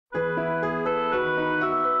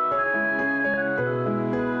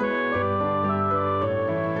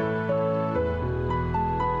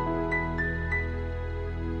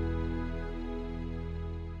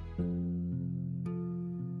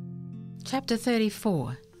Chapter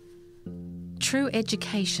 34. True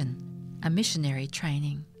Education, a Missionary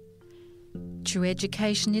Training. True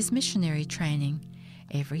education is missionary training.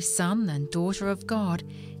 Every son and daughter of God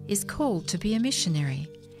is called to be a missionary.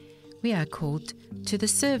 We are called to the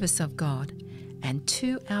service of God and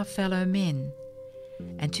to our fellow men.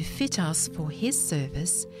 And to fit us for His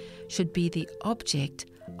service should be the object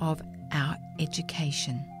of our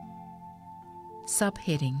education.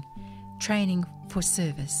 Subheading: Training for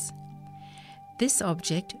Service. This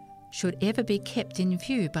object should ever be kept in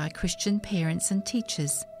view by Christian parents and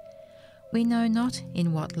teachers. We know not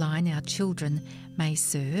in what line our children may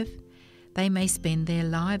serve. They may spend their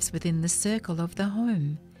lives within the circle of the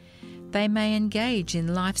home. They may engage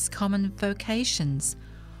in life's common vocations,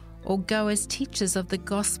 or go as teachers of the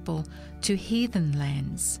gospel to heathen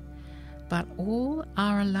lands. But all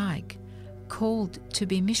are alike called to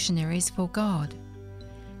be missionaries for God,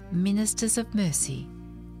 ministers of mercy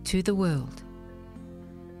to the world.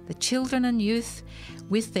 The children and youth,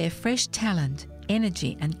 with their fresh talent,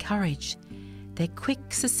 energy and courage, their quick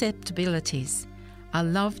susceptibilities, are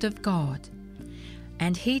loved of God,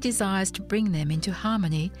 and He desires to bring them into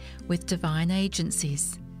harmony with divine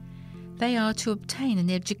agencies. They are to obtain an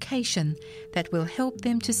education that will help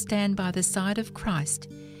them to stand by the side of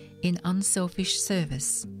Christ in unselfish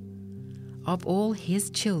service. Of all His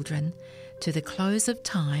children, to the close of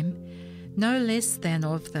time, no less than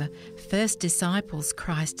of the first disciples,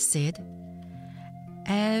 Christ said,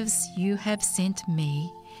 "As you have sent me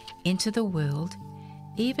into the world,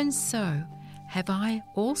 even so have I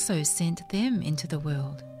also sent them into the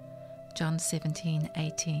world." John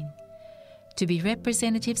 17:18. To be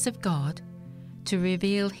representatives of God, to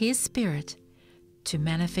reveal His Spirit, to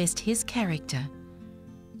manifest His character,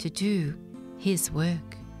 to do His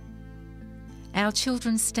work. Our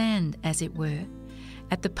children stand, as it were,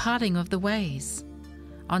 at the parting of the ways.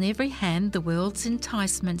 On every hand, the world's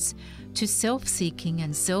enticements to self-seeking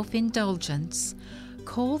and self-indulgence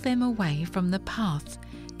call them away from the path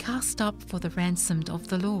cast up for the ransomed of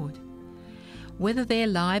the Lord. Whether their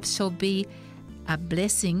lives shall be a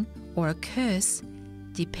blessing or a curse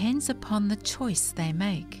depends upon the choice they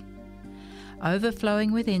make.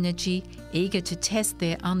 Overflowing with energy, eager to test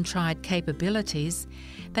their untried capabilities,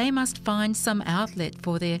 they must find some outlet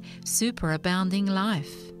for their superabounding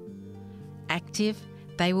life. Active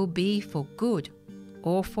they will be for good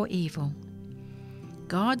or for evil.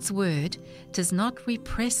 God's word does not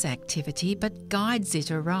repress activity but guides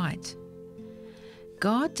it aright.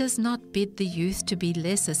 God does not bid the youth to be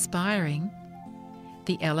less aspiring.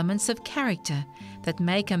 The elements of character that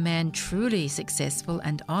make a man truly successful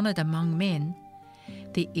and honoured among men,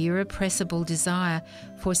 the irrepressible desire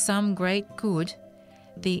for some great good,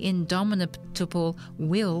 the indomitable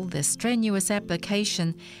will, the strenuous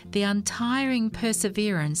application, the untiring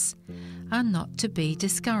perseverance, are not to be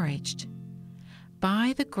discouraged.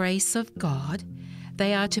 By the grace of God,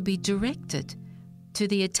 they are to be directed to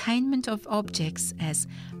the attainment of objects as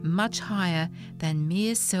much higher than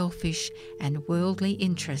mere selfish and worldly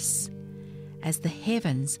interests, as the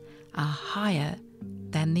heavens are higher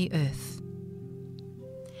than the earth.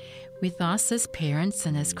 With us as parents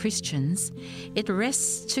and as Christians, it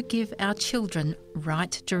rests to give our children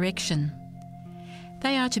right direction.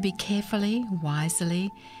 They are to be carefully, wisely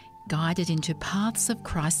guided into paths of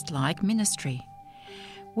Christ-like ministry.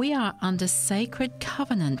 We are under sacred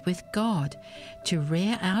covenant with God to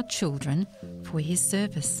rear our children for His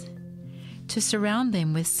service, to surround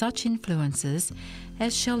them with such influences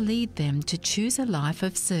as shall lead them to choose a life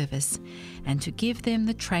of service, and to give them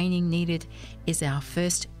the training needed is our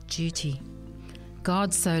first duty.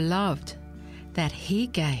 God so loved that He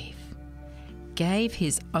gave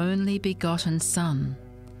His only begotten Son,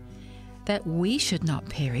 that we should not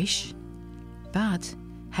perish, but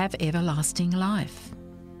have everlasting life.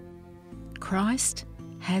 Christ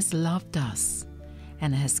has loved us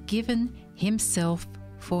and has given Himself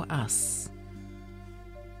for us.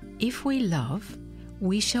 If we love,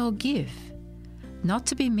 we shall give. Not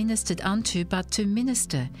to be ministered unto, but to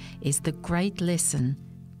minister is the great lesson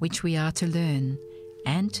which we are to learn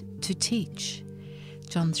and to teach.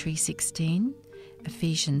 John 3:16,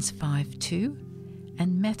 Ephesians 5:2,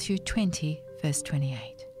 and Matthew 20, verse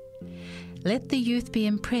 28. Let the youth be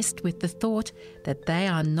impressed with the thought that they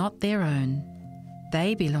are not their own.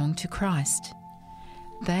 They belong to Christ.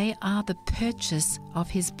 They are the purchase of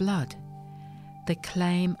His blood, the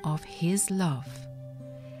claim of His love.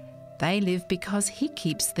 They live because He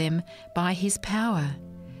keeps them by His power.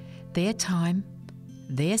 Their time,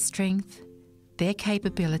 their strength, their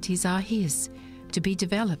capabilities are His, to be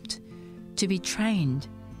developed, to be trained,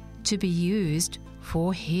 to be used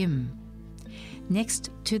for Him. Next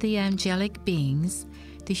to the angelic beings,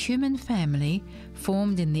 the human family,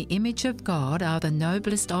 formed in the image of God, are the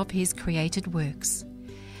noblest of his created works.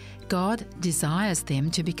 God desires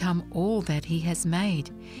them to become all that he has made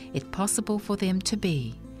it possible for them to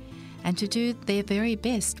be, and to do their very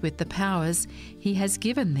best with the powers he has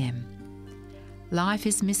given them. Life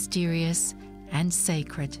is mysterious and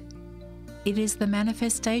sacred. It is the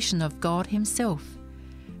manifestation of God himself,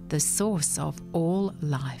 the source of all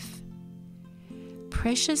life.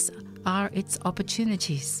 Precious are its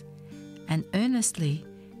opportunities, and earnestly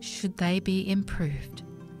should they be improved.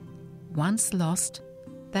 Once lost,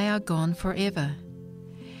 they are gone forever.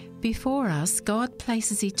 Before us, God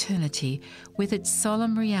places eternity with its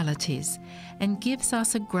solemn realities and gives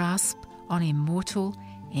us a grasp on immortal,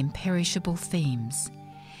 imperishable themes.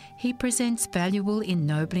 He presents valuable,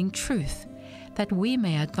 ennobling truth that we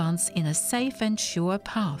may advance in a safe and sure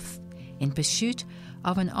path in pursuit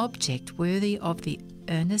of an object worthy of the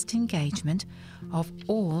earnest engagement of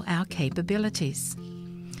all our capabilities.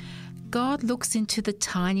 God looks into the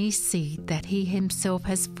tiny seed that he himself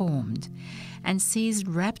has formed and sees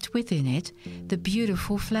wrapped within it the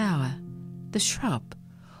beautiful flower, the shrub,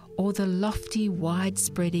 or the lofty,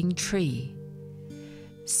 wide-spreading tree.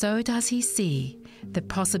 So does he see the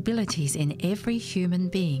possibilities in every human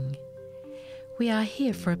being. We are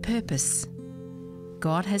here for a purpose.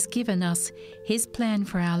 God has given us his plan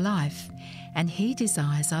for our life, and he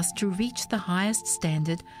desires us to reach the highest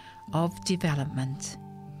standard of development.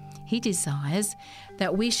 He desires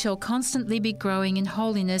that we shall constantly be growing in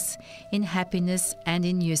holiness, in happiness, and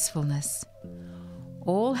in usefulness.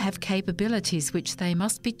 All have capabilities which they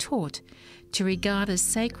must be taught to regard as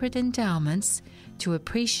sacred endowments, to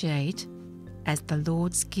appreciate as the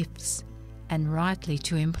Lord's gifts, and rightly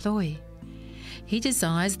to employ. He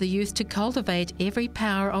desires the youth to cultivate every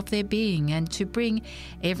power of their being and to bring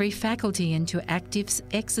every faculty into active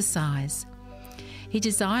exercise. He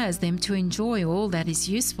desires them to enjoy all that is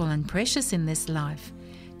useful and precious in this life,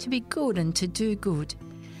 to be good and to do good,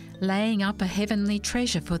 laying up a heavenly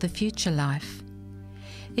treasure for the future life.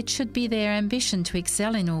 It should be their ambition to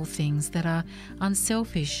excel in all things that are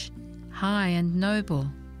unselfish, high and noble.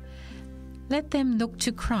 Let them look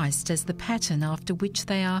to Christ as the pattern after which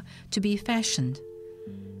they are to be fashioned.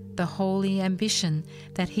 The holy ambition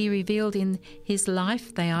that he revealed in his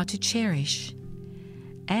life they are to cherish.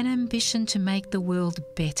 An ambition to make the world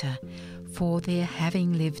better for their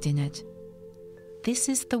having lived in it. This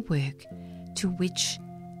is the work to which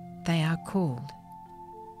they are called.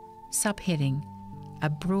 Subheading: A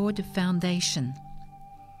broad foundation.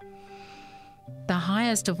 The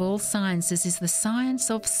highest of all sciences is the science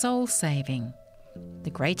of soul saving. The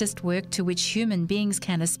greatest work to which human beings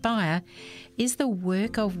can aspire is the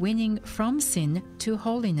work of winning from sin to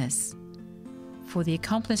holiness. For the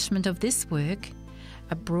accomplishment of this work,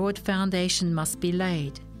 a broad foundation must be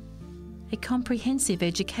laid. A comprehensive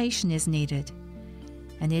education is needed,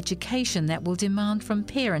 an education that will demand from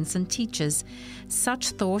parents and teachers such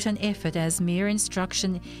thought and effort as mere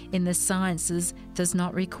instruction in the sciences does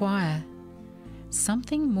not require.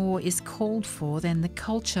 Something more is called for than the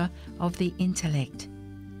culture of the intellect.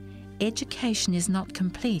 Education is not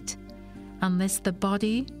complete unless the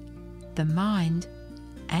body, the mind,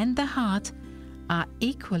 and the heart are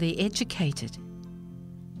equally educated.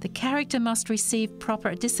 The character must receive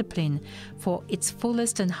proper discipline for its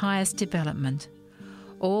fullest and highest development.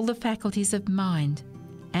 All the faculties of mind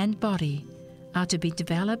and body are to be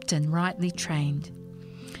developed and rightly trained.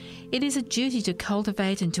 It is a duty to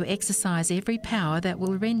cultivate and to exercise every power that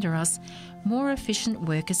will render us more efficient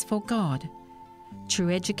workers for God. True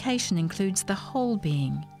education includes the whole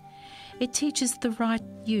being. It teaches the right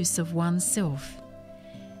use of oneself.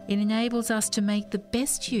 It enables us to make the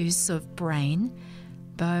best use of brain,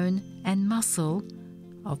 bone and muscle,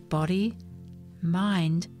 of body,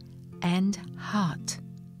 mind and heart.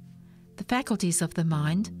 The faculties of the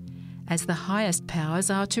mind, as the highest powers,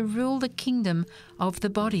 are to rule the kingdom of the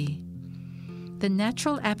body. The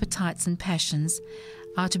natural appetites and passions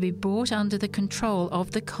are to be brought under the control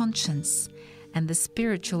of the conscience and the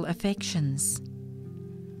spiritual affections.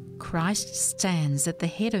 Christ stands at the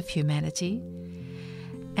head of humanity,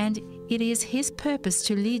 and it is his purpose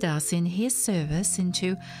to lead us in his service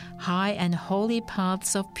into high and holy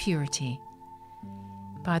paths of purity.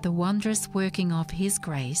 By the wondrous working of his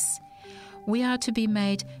grace, we are to be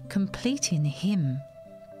made complete in him.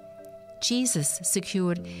 Jesus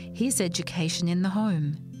secured his education in the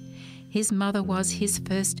home. His mother was his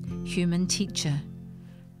first human teacher.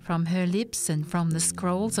 From her lips and from the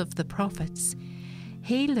scrolls of the prophets,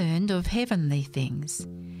 he learned of heavenly things.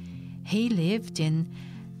 He lived in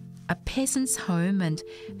a peasant's home and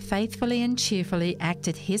faithfully and cheerfully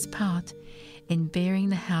acted his part in bearing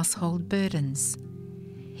the household burdens.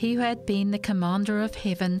 He who had been the commander of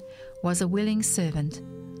heaven was a willing servant,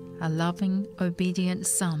 a loving, obedient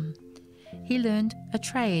son. He learned a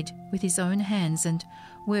trade with his own hands and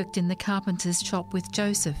worked in the carpenter's shop with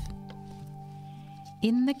Joseph.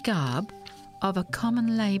 In the garb of a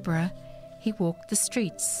common labourer, he walked the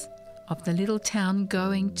streets of the little town,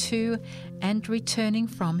 going to and returning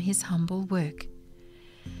from his humble work.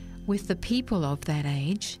 With the people of that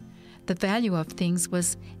age, the value of things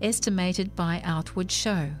was estimated by outward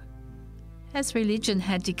show. As religion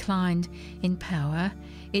had declined in power,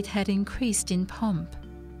 it had increased in pomp.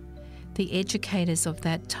 The educators of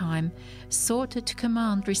that time sought to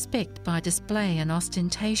command respect by display and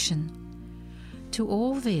ostentation. To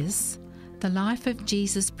all this, the life of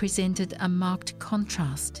Jesus presented a marked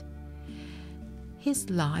contrast. His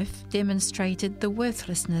life demonstrated the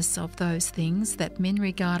worthlessness of those things that men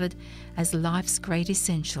regarded as life's great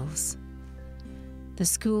essentials. The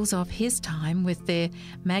schools of his time, with their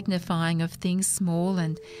magnifying of things small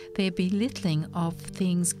and their belittling of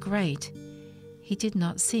things great, he did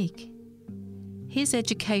not seek. His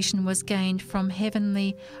education was gained from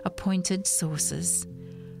heavenly appointed sources,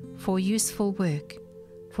 for useful work,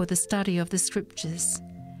 for the study of the Scriptures,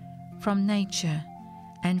 from nature,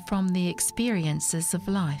 and from the experiences of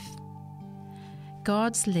life.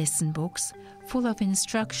 God's lesson books, full of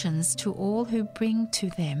instructions to all who bring to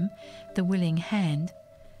them the willing hand,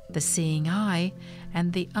 the seeing eye,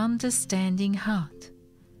 and the understanding heart.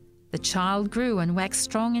 The child grew and waxed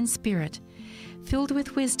strong in spirit, filled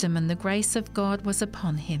with wisdom, and the grace of God was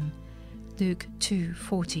upon him. Luke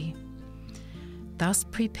 2:40. Thus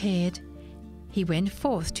prepared, he went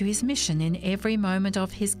forth to his mission in every moment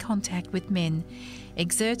of his contact with men,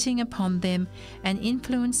 exerting upon them an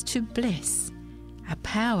influence to bless, a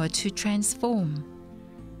power to transform,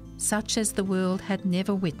 such as the world had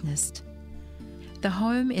never witnessed. The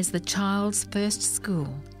home is the child's first school,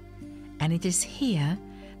 and it is here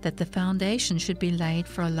that the foundation should be laid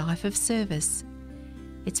for a life of service.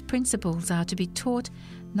 Its principles are to be taught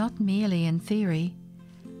not merely in theory,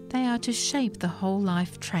 they are to shape the whole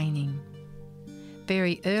life training.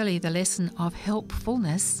 Very early, the lesson of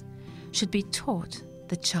helpfulness should be taught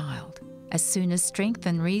the child. As soon as strength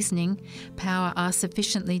and reasoning power are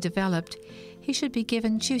sufficiently developed, he should be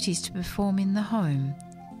given duties to perform in the home.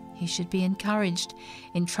 He should be encouraged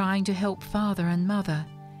in trying to help father and mother,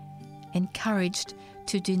 encouraged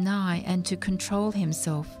to deny and to control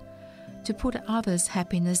himself, to put others'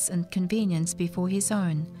 happiness and convenience before his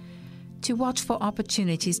own, to watch for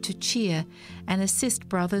opportunities to cheer and assist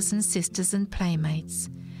brothers and sisters and playmates,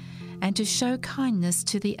 and to show kindness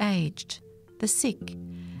to the aged, the sick,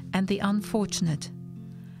 and the unfortunate.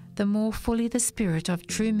 The more fully the spirit of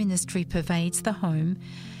true ministry pervades the home,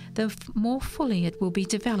 the more fully it will be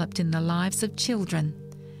developed in the lives of children.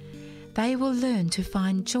 They will learn to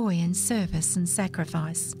find joy in service and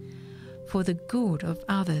sacrifice for the good of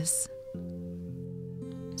others.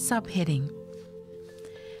 Subheading: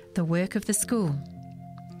 The work of the school.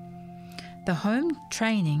 The home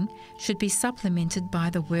training should be supplemented by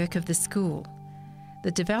the work of the school.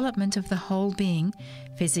 The development of the whole being,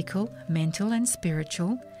 physical, mental and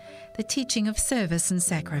spiritual, the teaching of service and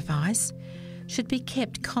sacrifice, should be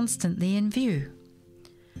kept constantly in view.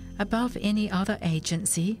 Above any other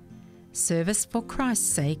agency, service for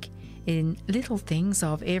Christ's sake in little things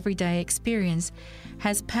of everyday experience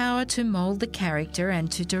has power to mould the character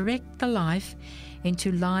and to direct the life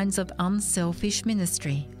into lines of unselfish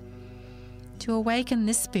ministry. To awaken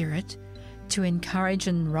this spirit, to encourage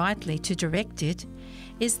and rightly to direct it,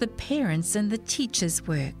 is the parents' and the teachers'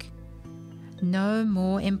 work. No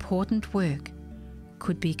more important work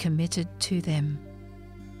could be committed to them.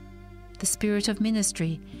 The spirit of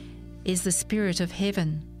ministry is the spirit of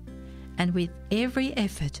heaven, and with every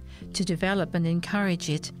effort to develop and encourage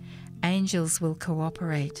it, angels will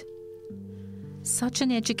cooperate. Such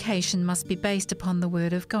an education must be based upon the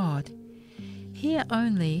Word of God. Here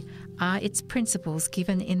only are its principles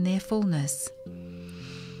given in their fullness.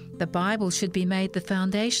 The Bible should be made the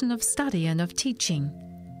foundation of study and of teaching.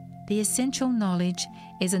 The essential knowledge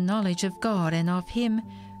is a knowledge of God and of Him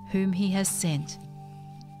whom He has sent.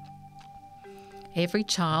 Every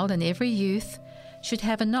child and every youth should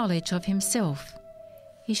have a knowledge of himself.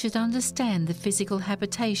 He should understand the physical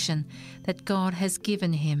habitation that God has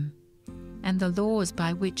given him, and the laws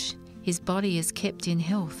by which his body is kept in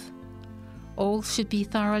health. All should be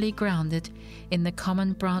thoroughly grounded in the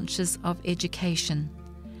common branches of education,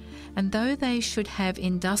 and though they should have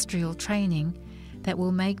industrial training that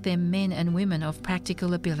will make them men and women of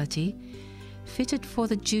practical ability, fitted for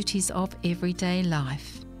the duties of everyday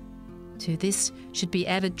life. To this should be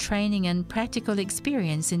added training and practical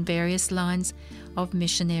experience in various lines of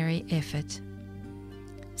missionary effort.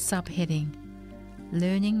 Subheading: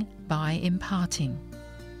 Learning by imparting.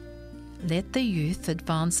 Let the youth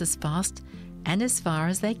advance as fast and as far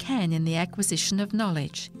as they can in the acquisition of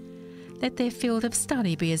knowledge. Let their field of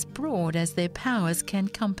study be as broad as their powers can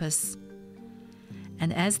compass.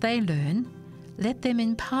 And as they learn, let them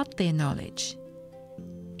impart their knowledge.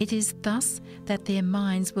 It is thus that their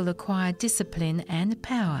minds will acquire discipline and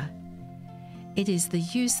power. It is the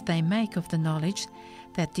use they make of the knowledge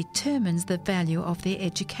that determines the value of their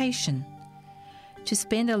education. To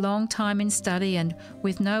spend a long time in study and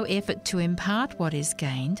with no effort to impart what is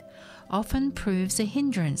gained often proves a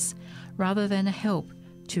hindrance rather than a help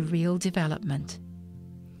to real development.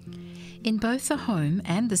 In both the home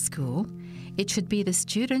and the school, it should be the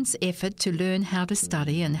student's effort to learn how to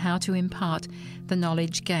study and how to impart the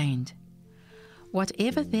knowledge gained.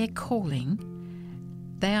 Whatever their calling,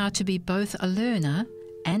 they are to be both a learner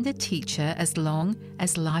and a teacher as long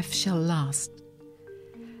as life shall last.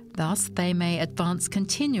 Thus they may advance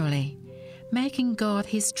continually, making God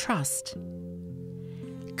his trust,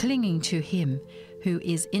 clinging to him who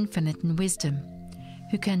is infinite in wisdom,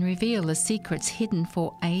 who can reveal the secrets hidden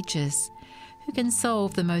for ages, who can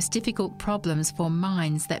solve the most difficult problems for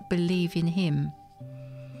minds that believe in him.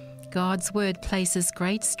 God's word places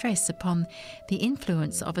great stress upon the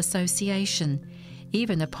influence of association,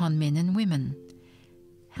 even upon men and women.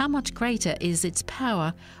 How much greater is its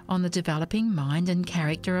power on the developing mind and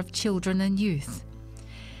character of children and youth.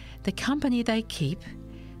 The company they keep,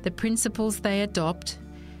 the principles they adopt,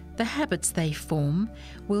 the habits they form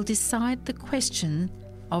will decide the question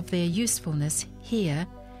of their usefulness here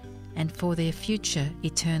and for their future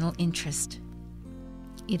eternal interest.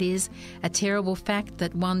 It is a terrible fact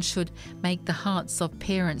that one should make the hearts of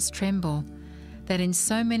parents tremble, that in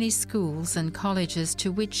so many schools and colleges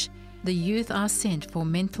to which the youth are sent for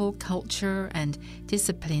mental culture and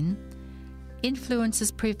discipline,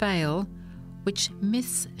 influences prevail which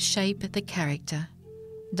misshape the character,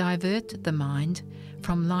 divert the mind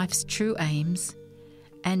from life's true aims,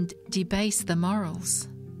 and debase the morals.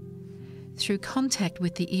 Through contact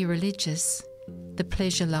with the irreligious, the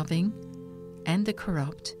pleasure-loving, and the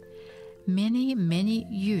corrupt, many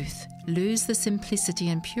youth lose the simplicity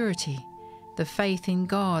and purity, the faith in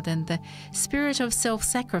God and the spirit of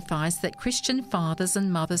self-sacrifice that Christian fathers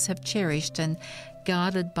and mothers have cherished and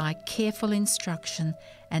guarded by careful instruction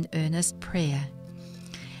and earnest prayer.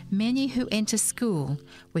 Many who enter school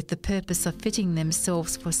with the purpose of fitting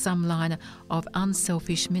themselves for some line of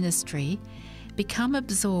unselfish ministry become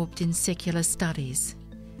absorbed in secular studies.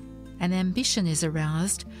 An ambition is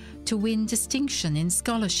aroused to win distinction in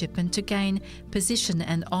scholarship and to gain position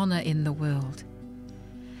and honour in the world.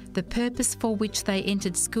 The purpose for which they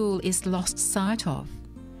entered school is lost sight of,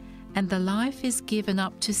 and the life is given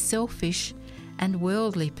up to selfish and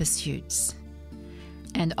worldly pursuits.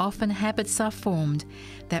 And often habits are formed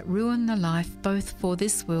that ruin the life both for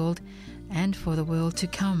this world and for the world to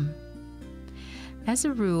come. As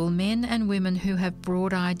a rule, men and women who have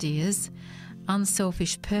broad ideas,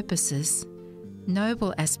 unselfish purposes,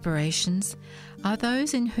 noble aspirations are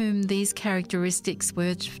those in whom these characteristics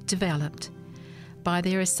were developed by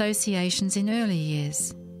their associations in early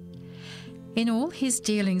years. In all his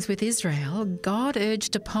dealings with Israel, God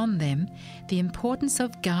urged upon them the importance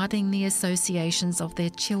of guarding the associations of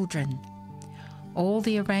their children. All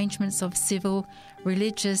the arrangements of civil,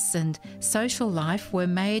 religious, and social life were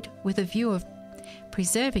made with a view of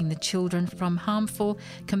preserving the children from harmful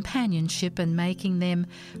companionship and making them,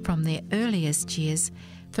 from their earliest years,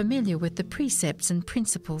 familiar with the precepts and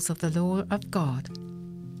principles of the law of God.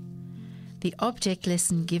 The object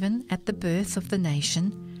lesson given at the birth of the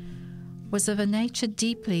nation was of a nature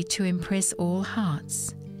deeply to impress all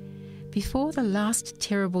hearts. Before the last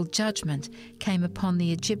terrible judgment came upon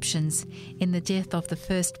the Egyptians in the death of the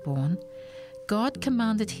firstborn, God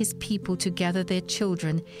commanded his people to gather their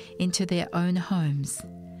children into their own homes.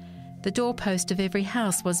 The doorpost of every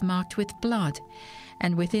house was marked with blood,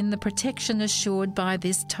 and within the protection assured by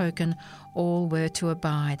this token all were to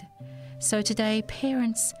abide. So today,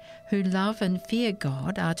 parents who love and fear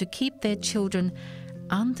God are to keep their children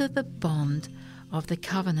under the bond of the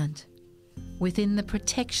covenant, within the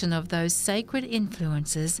protection of those sacred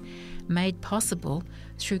influences made possible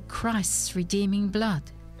through Christ's redeeming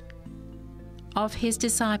blood. Of his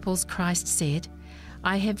disciples, Christ said,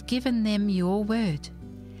 "I have given them your word,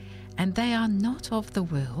 and they are not of the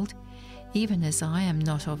world, even as I am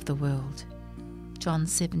not of the world." John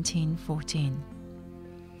 17:14.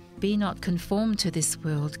 Be not conformed to this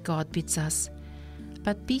world, God bids us,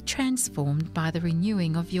 but be transformed by the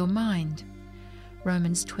renewing of your mind.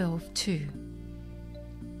 Romans 12:2.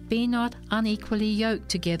 Be not unequally yoked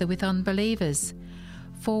together with unbelievers,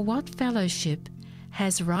 for what fellowship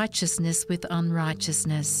has righteousness with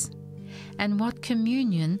unrighteousness? And what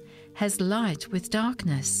communion has light with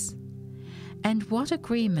darkness? And what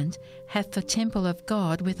agreement hath the temple of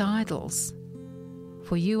God with idols?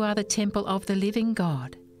 For you are the temple of the living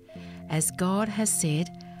God. As God has said,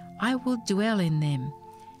 I will dwell in them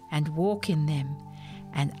and walk in them,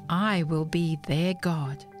 and I will be their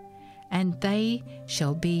God, and they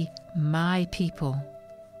shall be my people.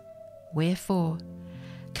 Wherefore,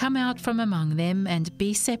 come out from among them and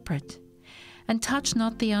be separate, and touch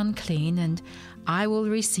not the unclean, and I will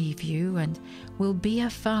receive you, and will be a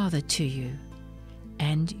father to you,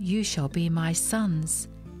 and you shall be my sons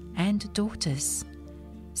and daughters,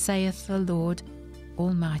 saith the Lord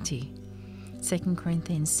Almighty. 2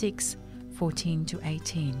 Corinthians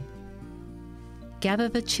 6:14-18. Gather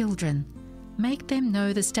the children, make them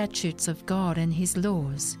know the statutes of God and his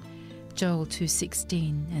laws. Joel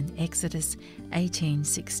 2:16 and Exodus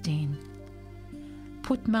 18:16.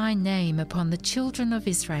 Put my name upon the children of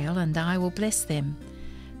Israel, and I will bless them.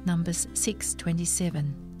 Numbers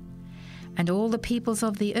 6:27. And all the peoples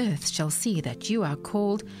of the earth shall see that you are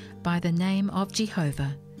called by the name of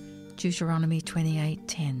Jehovah. Deuteronomy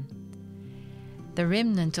 28:10. The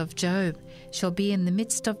remnant of Job shall be in the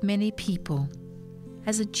midst of many people,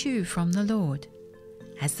 as a dew from the Lord,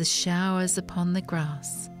 as the showers upon the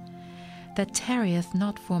grass, that tarrieth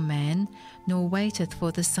not for man, nor waiteth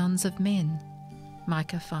for the sons of men.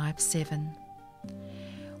 Micah 5:7.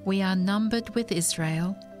 We are numbered with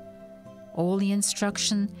Israel. All the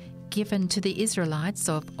instruction given to the Israelites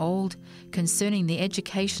of old concerning the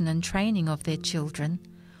education and training of their children,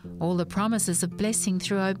 all the promises of blessing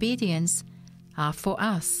through obedience, are for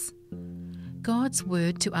us. God's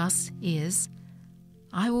word to us is,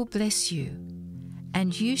 I will bless you,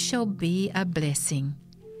 and you shall be a blessing.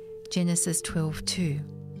 Genesis 12:2.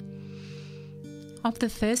 Of the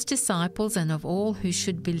first disciples and of all who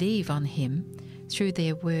should believe on him, through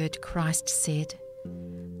their word Christ said,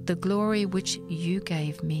 The glory which you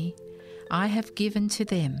gave me, I have given to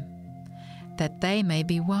them, that they may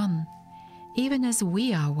be one, even as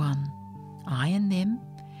we are one, I in them,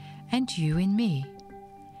 and you in me,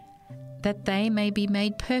 that they may be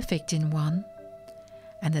made perfect in one,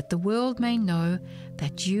 and that the world may know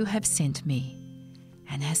that you have sent me,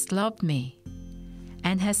 and hast loved me,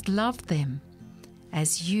 and hast loved them,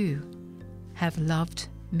 as you have loved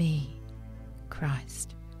me.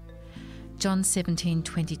 Christ. John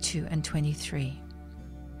 17:22 and 23.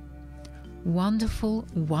 Wonderful,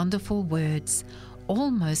 wonderful words,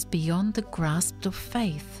 almost beyond the grasp of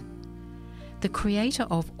faith. The Creator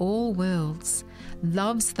of all worlds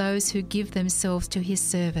loves those who give themselves to his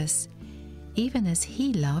service, even as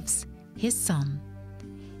he loves his Son.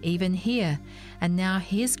 Even here and now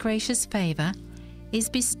his gracious favour is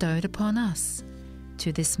bestowed upon us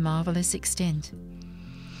to this marvellous extent.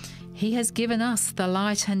 He has given us the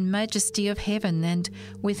light and majesty of heaven, and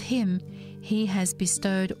with him he has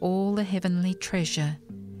bestowed all the heavenly treasure.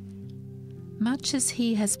 Much as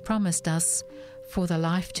he has promised us for the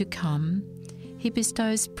life to come, he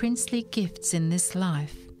bestows princely gifts in this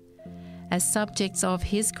life. As subjects of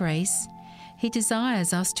his grace, he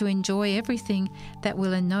desires us to enjoy everything that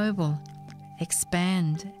will ennoble,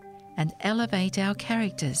 expand, and elevate our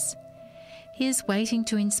characters. He is waiting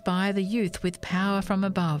to inspire the youth with power from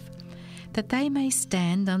above, that they may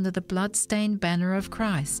stand under the blood-stained banner of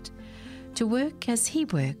Christ, to work as he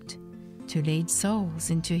worked, to lead souls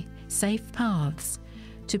into safe paths,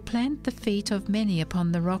 to plant the feet of many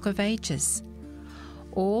upon the rock of ages.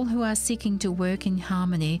 All who are seeking to work in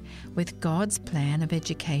harmony with God's plan of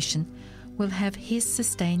education will have his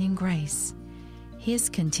sustaining grace, his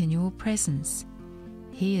continual presence,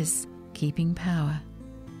 his keeping power.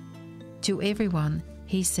 To everyone,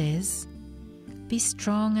 he says, Be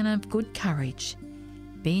strong and of good courage.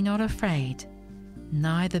 Be not afraid,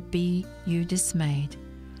 neither be you dismayed.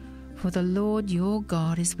 For the Lord your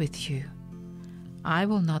God is with you. I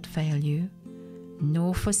will not fail you,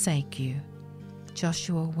 nor forsake you.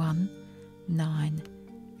 Joshua 1:9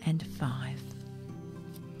 and 5.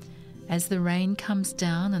 As the rain comes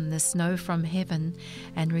down and the snow from heaven,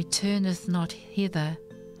 and returneth not hither,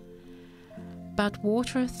 but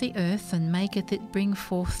watereth the earth, and maketh it bring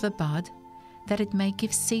forth the bud, that it may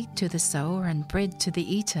give seed to the sower and bread to the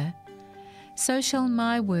eater, so shall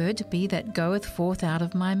my word be that goeth forth out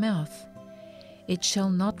of my mouth. It shall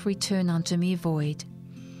not return unto me void,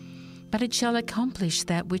 but it shall accomplish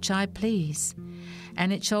that which I please,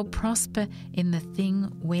 and it shall prosper in the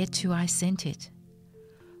thing whereto I sent it.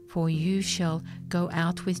 For you shall go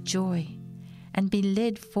out with joy, and be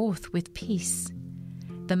led forth with peace.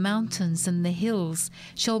 The mountains and the hills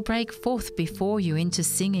shall break forth before you into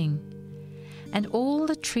singing, and all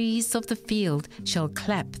the trees of the field shall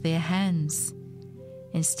clap their hands.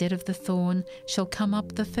 Instead of the thorn shall come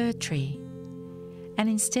up the fir tree, and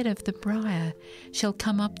instead of the briar shall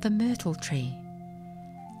come up the myrtle tree.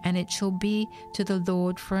 And it shall be to the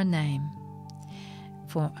Lord for a name,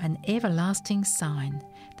 for an everlasting sign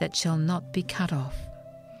that shall not be cut off.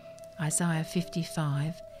 Isaiah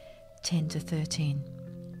 55, 10-13.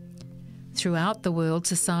 Throughout the world,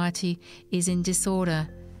 society is in disorder,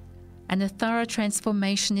 and a thorough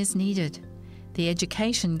transformation is needed. The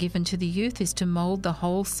education given to the youth is to mould the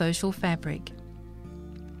whole social fabric.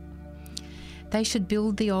 They should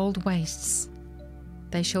build the old wastes.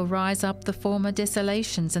 They shall rise up the former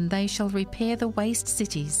desolations, and they shall repair the waste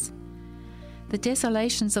cities. The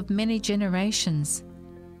desolations of many generations,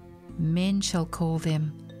 men shall call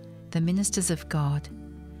them the ministers of God.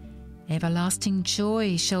 Everlasting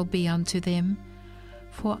joy shall be unto them,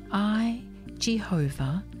 for I,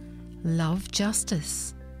 Jehovah, love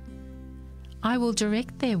justice. I will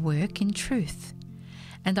direct their work in truth,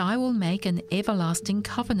 and I will make an everlasting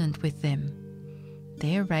covenant with them.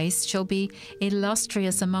 Their race shall be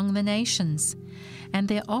illustrious among the nations, and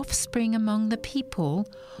their offspring among the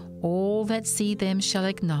people. All that see them shall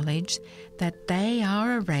acknowledge that they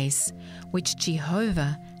are a race which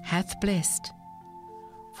Jehovah hath blessed.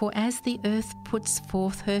 For as the earth puts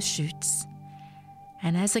forth her shoots,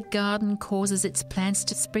 and as a garden causes its plants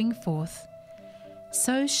to spring forth,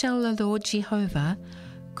 so shall the Lord Jehovah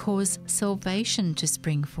cause salvation to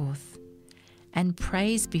spring forth, and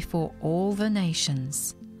praise before all the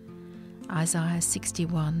nations. Isaiah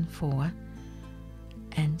 61, 4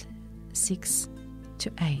 and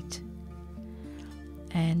 6-8,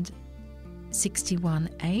 and 61,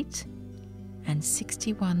 8 and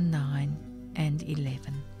 61, 9 and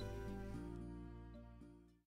 11.